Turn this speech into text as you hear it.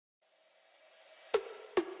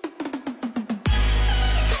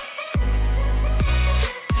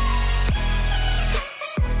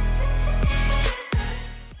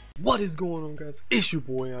What is going on, guys? It's your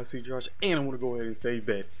boy icjosh, and I want to go ahead and say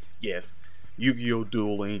that yes, Yu-Gi-Oh!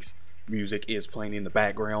 Duel Links music is playing in the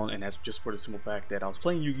background, and that's just for the simple fact that I was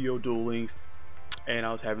playing Yu-Gi-Oh! Duel Links and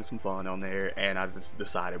I was having some fun on there, and I just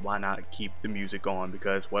decided why not keep the music on,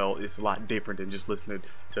 because well, it's a lot different than just listening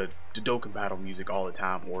to Dokkan battle music all the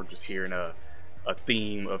time, or just hearing a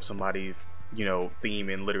theme of somebody's, you know, theme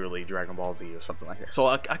in literally Dragon Ball Z or something like that. So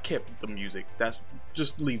I kept the music. That's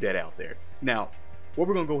just leave that out there. Now, what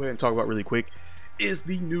we're gonna go ahead and talk about really quick is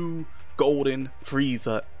the new Golden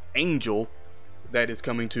Frieza Angel that is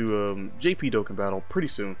coming to JP Dokkan Battle pretty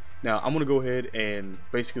soon. Now, I'm gonna go ahead and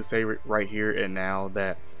basically say right here and now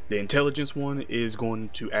that the intelligence one is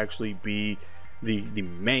going to actually be the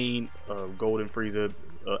main Golden Frieza,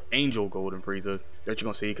 Angel Golden Frieza that you're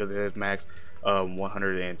gonna see, because it has max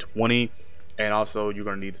 120, and also you're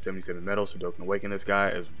gonna need the 77 medals to Dokkan Awaken this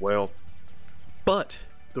guy as well. But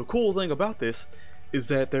the cool thing about this is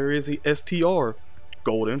that there is a STR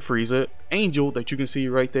Golden Frieza Angel that you can see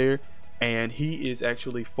right there, and he is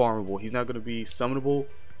actually farmable. He's not going to be summonable.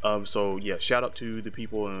 So yeah, shout out to the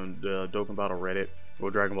people in the Dokkan Battle Reddit, or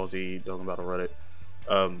Dragon Ball Z Dokkan Battle Reddit.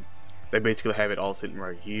 They basically have it all sitting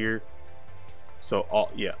right here. So all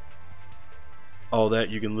that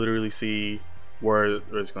you can literally see where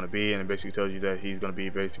it's going to be, and it basically tells you that he's going to be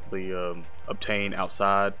basically obtained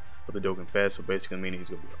outside of the Dokkan Fest. So basically meaning he's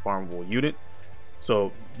going to be a farmable unit.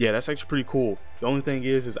 So yeah, that's actually pretty cool. The only thing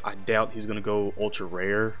is I doubt he's gonna go ultra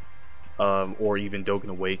rare, or even Dokkan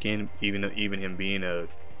Awaken. Even him being a,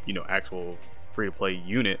 you know, actual free-to-play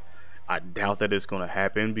unit, I doubt that it's gonna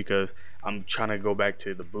happen, because I'm trying to go back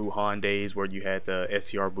to the Buhan days where you had the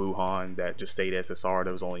SCR Buhan that just stayed SSR,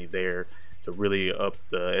 that was only there to really up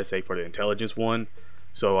the SA for the intelligence one.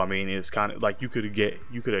 So I mean, it's kind of like you could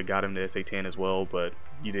have got him to SA10 as well, but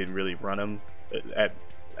you didn't really run him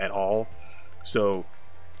at all. So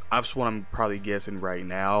that's what I'm probably guessing right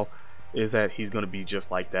now, is that he's going to be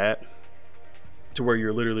just like that, to where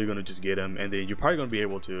you're literally going to just get him, and then you're probably going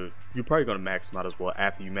to max him out as well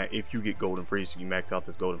after if you get Golden Frieza. You max out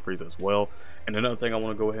this Golden Frieza as well. And another thing I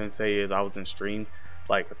want to go ahead and say is I was in stream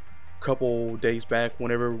like a couple days back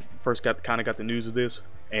whenever first got the news of this,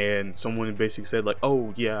 and someone basically said like,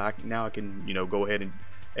 oh yeah, now I can, you know, go ahead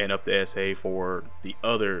and up the SA for the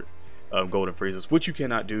other Golden Friezas, which you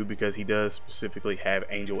cannot do because he does specifically have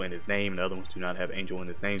Angel in his name, and the other ones do not have Angel in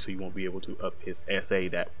his name, so you won't be able to up his SA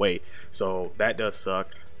that way. So that does suck,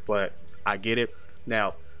 but I get it.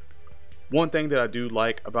 Now, one thing that I do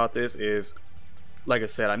like about this is, like I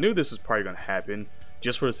said, I knew this was probably going to happen,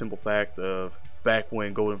 just for the simple fact of back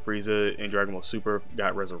when Golden Frieza in Dragon Ball Super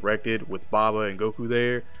got resurrected with Baba and Goku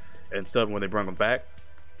there and stuff, when they brought him back,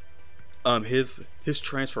 his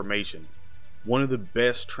transformation, one of the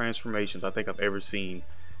best transformations I think I've ever seen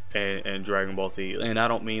in Dragon Ball Z. And I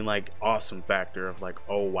don't mean like awesome factor of like,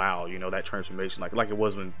 oh wow, you know, that transformation, like it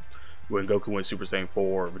was when Goku went Super Saiyan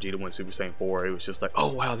 4 or Vegeta went Super Saiyan 4. It was just like,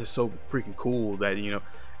 oh wow, this is so freaking cool. That, you know,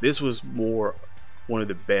 this was more one of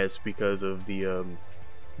the best because of the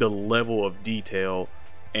level of detail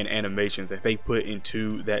and animation that they put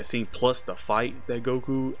into that scene, plus the fight that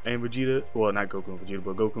Goku and Vegeta, well, not Goku and Vegeta,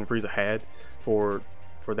 but Goku and Frieza had for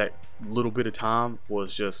that little bit of time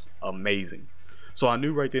was just amazing. So I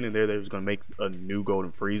knew right then and there they was going to make a new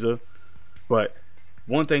Golden Frieza. But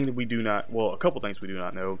one thing that we do not, well, a couple things we do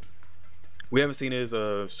not know, we haven't seen his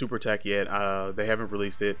super attack yet. They haven't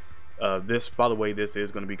released it. This, by the way, this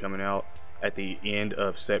is going to be coming out at the end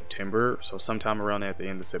of September, so sometime around at the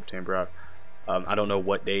end of September. I don't know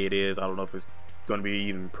what day it is. I don't know if it's going to be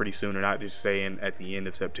even pretty soon or not, just saying at the end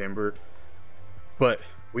of September. But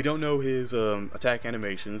we don't know his attack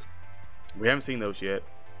animations. We haven't seen those yet.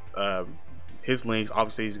 His links,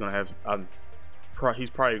 obviously, he's gonna have. He's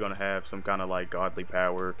probably gonna have some kind of like godly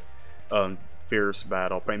power, fierce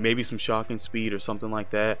battle, maybe some shocking speed or something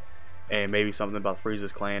like that, and maybe something about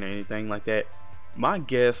Frieza's clan or anything like that. My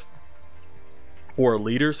guess for a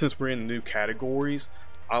leader, since we're in the new categories,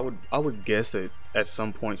 I would guess that at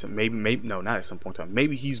some point, maybe no, not at some point in time,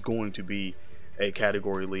 maybe he's going to be a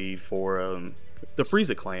category lead for the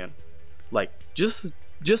Frieza clan. Like, just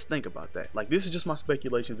think about that. Like, this is just my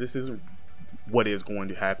speculation. This isn't what is going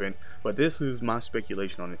to happen, but this is my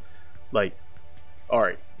speculation on it. Like,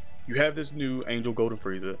 alright, you have this new Angel Golden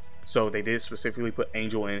Frieza, so they did specifically put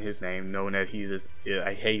Angel in his name, knowing that he's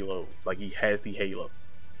a halo, like he has the halo.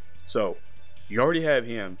 So you already have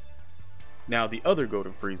him. Now the other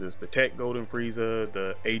Golden Friezas, the Tech Golden Frieza,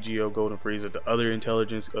 the AGO Golden Frieza, the other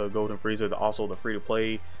Intelligence Golden Frieza, also the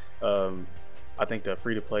free-to-play, I think the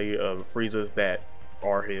free-to-play Friezas that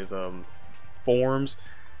are his forms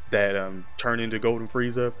that turn into Golden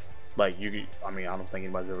Frieza, Like I mean, I don't think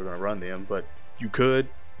anybody's ever gonna run them, but you could.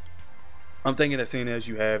 I'm thinking that seeing as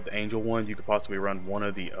you have the Angel one, you could possibly run one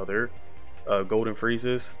of the other Golden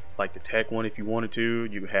Friezas, like the Tech one if you wanted to.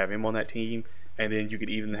 You could have him on that team, and then you could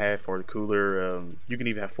even have for the Cooler, you can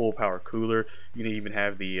even have full power Cooler. You can even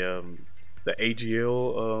have the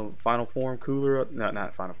AGL final form Cooler,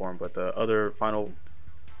 not final form, but the other final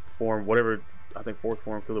form, whatever. I think fourth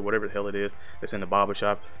form Cooler, whatever the hell it is, that's in the Baba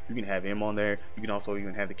shop. You can have him on there. You can also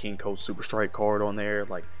even have the King Cold Super Strike card on there,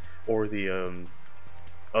 like, or the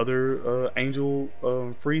other Angel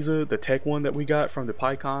Frieza, the Tech one that we got from the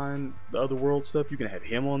PyCon, the other world stuff. You can have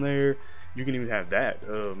him on there. You can even have that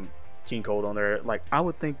King Cold on there. Like, I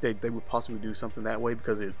would think that they would possibly do something that way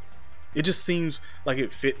because it just seems like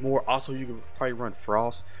it fit more. Also, you could probably run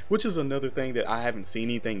Frost, which is another thing that I haven't seen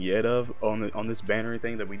anything yet of on this banner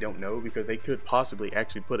thing that we don't know, because they could possibly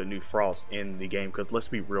actually put a new Frost in the game. Because let's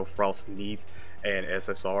be real, Frost needs an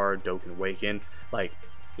SSR, Dokkan Awaken, like,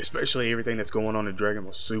 especially everything that's going on in Dragon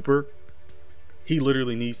Ball Super. He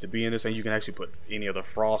literally needs to be in this, and you can actually put any other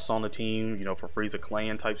Frosts on the team, you know, for Frieza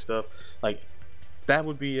clan type stuff. Like, that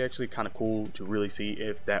would be actually kind of cool to really see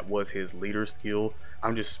if that was his leader skill.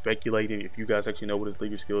 I'm just speculating. If you guys actually know what his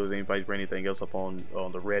leader skill is, anybody bring anything else up on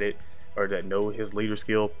the Reddit or that know his leader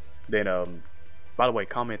skill, then by the way,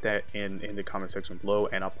 comment that in the comment section below,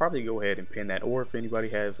 and I'll probably go ahead and pin that. Or if anybody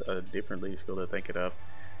has a different leader skill they're thinking of,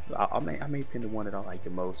 I may pin the one that I like the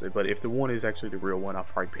most. But if the one is actually the real one, I'll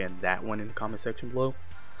probably pin that one in the comment section below.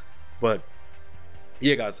 But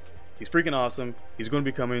yeah, guys, he's freaking awesome. He's going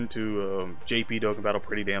to be coming to JP Dokkan Battle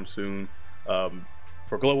pretty damn soon.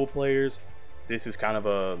 For global players, this is kind of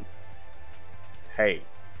a, hey,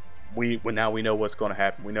 now we know what's going to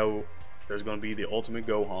happen. We know there's going to be the Ultimate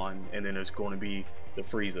Gohan, and then there's going to be the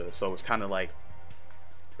Frieza. So it's kind of like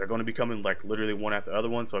they're going to be coming like literally one after the other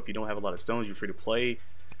one. So if you don't have a lot of stones, you're free to play.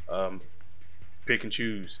 Pick and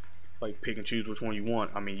choose. Like, pick and choose which one you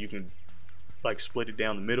want. I mean, you can like split it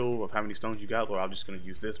down the middle of how many stones you got. Or I'm just going to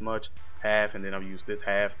use this much, half, and then I'll use this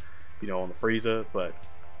half, you know, on the Frieza. But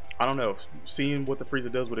I don't know, seeing what the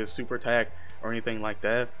Frieza does with his super attack or anything like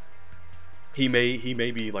that, he may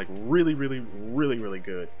be like really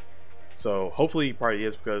good. So hopefully he probably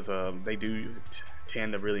is, because they do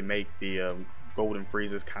tend to really make the Golden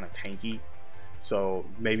Friezas kind of tanky. So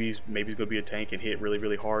maybe he's gonna be a tank and hit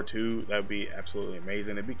really hard too. That would be absolutely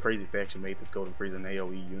amazing. It'd be crazy if they actually made this Golden Frieza an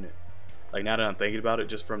AoE unit. Like, now that I'm thinking about it,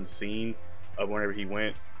 just from the scene of whenever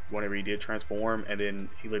he did transform, and then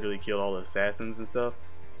he literally killed all the assassins and stuff.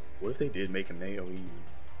 What if they did make him an AoE unit?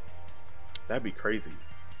 That'd be crazy.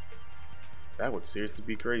 That would seriously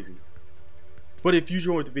be crazy. But if you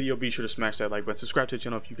enjoyed the video, be sure to smash that like button, subscribe to the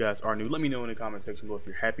channel if you guys are new. Let me know in the comment section below if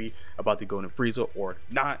you're happy about the Golden Frieza or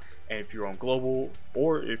not, and if you're on global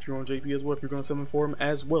or if you're on JP as well, if you're going to summon for him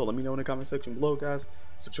as well. Let me know in the comment section below, guys.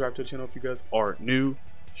 Subscribe to the channel if you guys are new.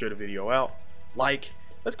 Share the video out. Like.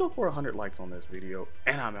 Let's go for 100 likes on this video,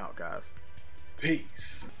 and I'm out, guys.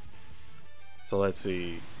 Peace. So let's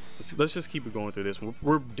see. Let's just keep it going through this.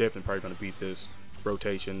 We're definitely probably going to beat this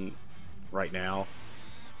rotation right now.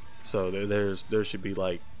 So there should be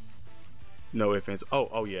like no ifs, ands.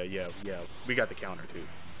 Oh yeah. We got the counter too.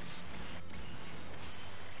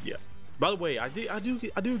 Yeah. By the way, I do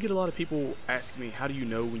get a lot of people asking me, how do you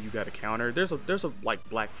know when you got a counter? There's a like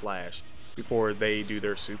black flash before they do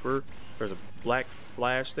their super. There's a black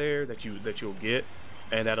flash there that you'll get,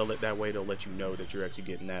 and that way they'll let you know that you're actually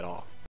getting that off.